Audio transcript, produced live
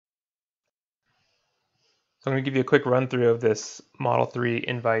So I'm going to give you a quick run through of this Model 3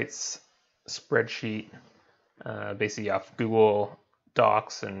 invites spreadsheet, basically off Google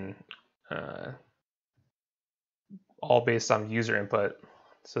Docs and uh, all based on user input.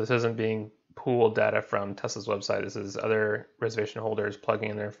 So this isn't being pooled data from Tesla's website. This is other reservation holders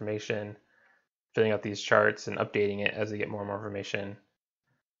plugging in their information, filling out these charts and updating it as they get more and more information,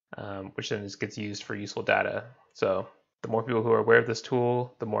 which then just gets used for useful data. So the more people who are aware of this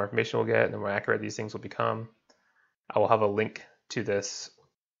tool, the more information we'll get and the more accurate these things will become. I will have a link to this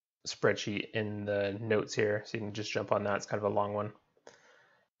spreadsheet in the notes here, so you can just jump on that. It's kind of a long one.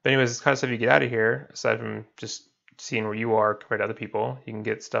 But anyways, it's kind of stuff you get out of here, aside from just seeing where you are compared to other people. You can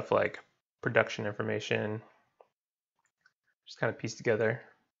get stuff like production information, just kind of piece together.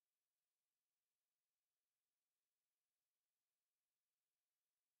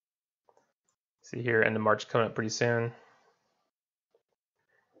 See here, end of March coming up pretty soon.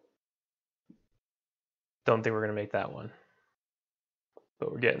 Don't think we're going to make that one,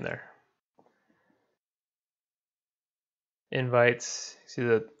 but we're getting there. Invites, see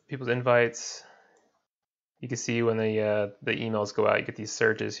the people's invites. You can see when the emails go out, you get these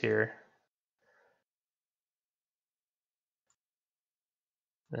surges here.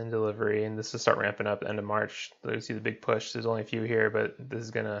 And delivery, and this will start ramping up at the end of March. So you see the big push. There's only a few here, but this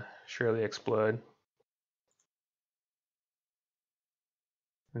is gonna surely explode.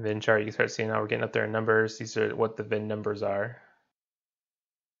 VIN chart, you can start seeing how we're getting up there in numbers. These are what the VIN numbers are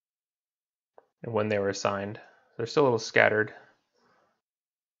and when they were assigned. They're still a little scattered.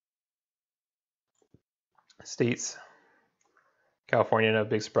 States, California, no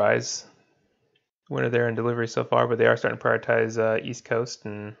big surprise. Winner there in delivery so far, but they are starting to prioritize East Coast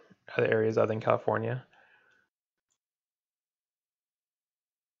and other areas other than California.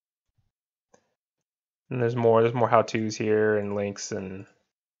 And there's more how-tos here and links and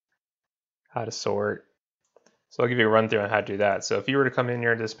how to sort. So I'll give you a run through on how to do that. So if you were to come in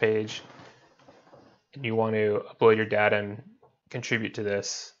here to this page and you want to upload your data and contribute to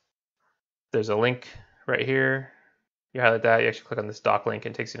this, there's a link right here. You highlight that, you actually click on this doc link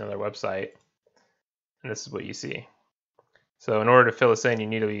and it takes you to another website. And this is what you see. So in order to fill this in, you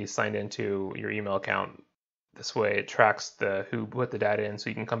need to be signed into your email account. This way it tracks who put the data in, so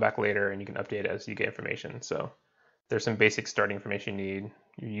you can come back later and you can update it as you get information. So there's some basic starting information you need,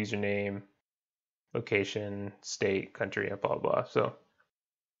 your username, location, state, country, and blah, blah, blah. So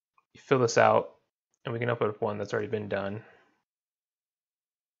you fill this out and we can upload one that's already been done.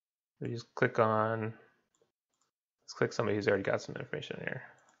 We just click on, let's click somebody who's already got some information here.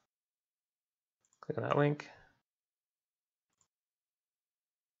 Click on that link.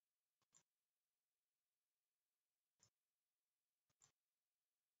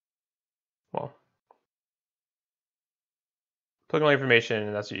 Well, plug in all information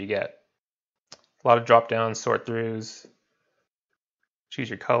and that's what you get. A lot of drop downs, sort throughs, choose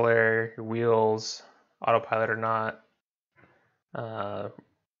your color, your wheels, autopilot or not. Obviously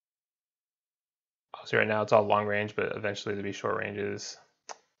right now it's all long range, but eventually there'll be short ranges.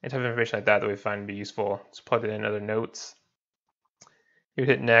 Any type of information like that we find to be useful. Just plug it in other notes. You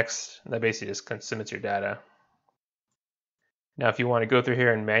hit next, and that basically just submits your data. Now if you want to go through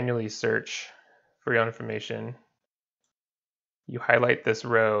here and manually search for your own information, you highlight this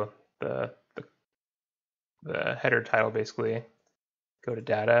row, the header title basically, go to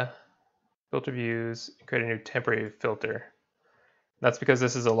data, filter views, and create a new temporary filter. That's because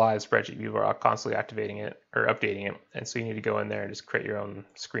this is a live spreadsheet. People are constantly activating it or updating it. And so you need to go in there and just create your own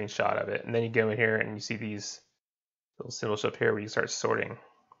screenshot of it. And then you go in here and you see these little symbols up here where you start sorting.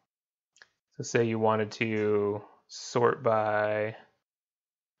 So say you wanted to sort by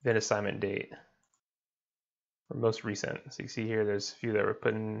VIN assignment date or most recent. So you see here there's a few that were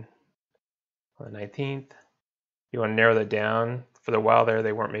put in on the 19th. You want to narrow that down. For a while there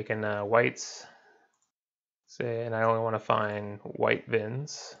they weren't making whites. Say, and I only want to find white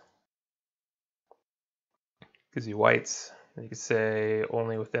VINs. Gives you whites. And you can say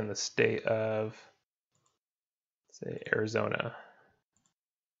only within the state of, say, Arizona.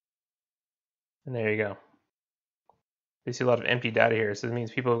 And there you go. You see a lot of empty data here. So it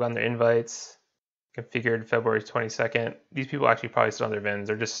means people have gotten their invites configured February 22nd. These people actually probably still have their VINs.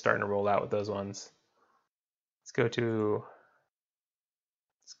 They're just starting to roll out with those ones. Let's go to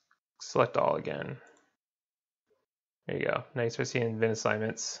select all again. There you go. Now you start seeing VIN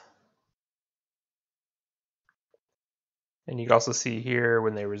assignments. And you can also see here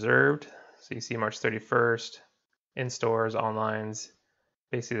when they reserved. So you see March 31st, in stores, onlines.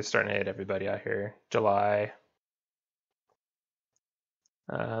 Basically, they're starting to hit everybody out here. July.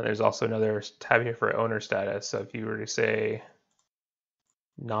 There's also another tab here for owner status. So if you were to say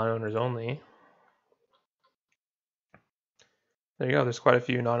non-owners only, There you go. There's quite a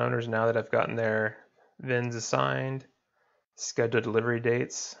few non-owners now that have gotten their VINs assigned. Scheduled delivery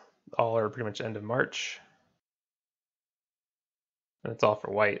dates, all are pretty much end of March. And it's all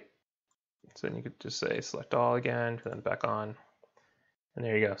for white. So then you could just say select all again, turn it back on. And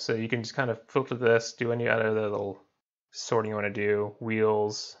there you go. So you can just kind of filter this, do any other little sorting you want to do,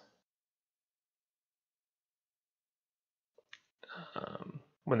 wheels.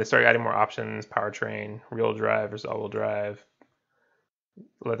 When they start adding more options, powertrain, rear-wheel drive versus all-wheel drive,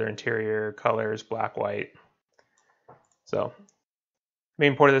 leather interior, colors, black, white. So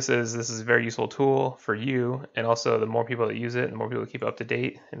main point of this is a very useful tool for you, and also the more people that use it, and the more people that keep it up to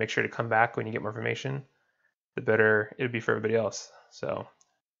date, and make sure to come back when you get more information, the better it'll be for everybody else. So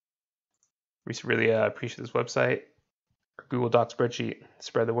we really appreciate this website, Google Doc spreadsheet.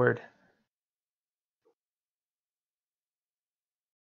 Spread the word.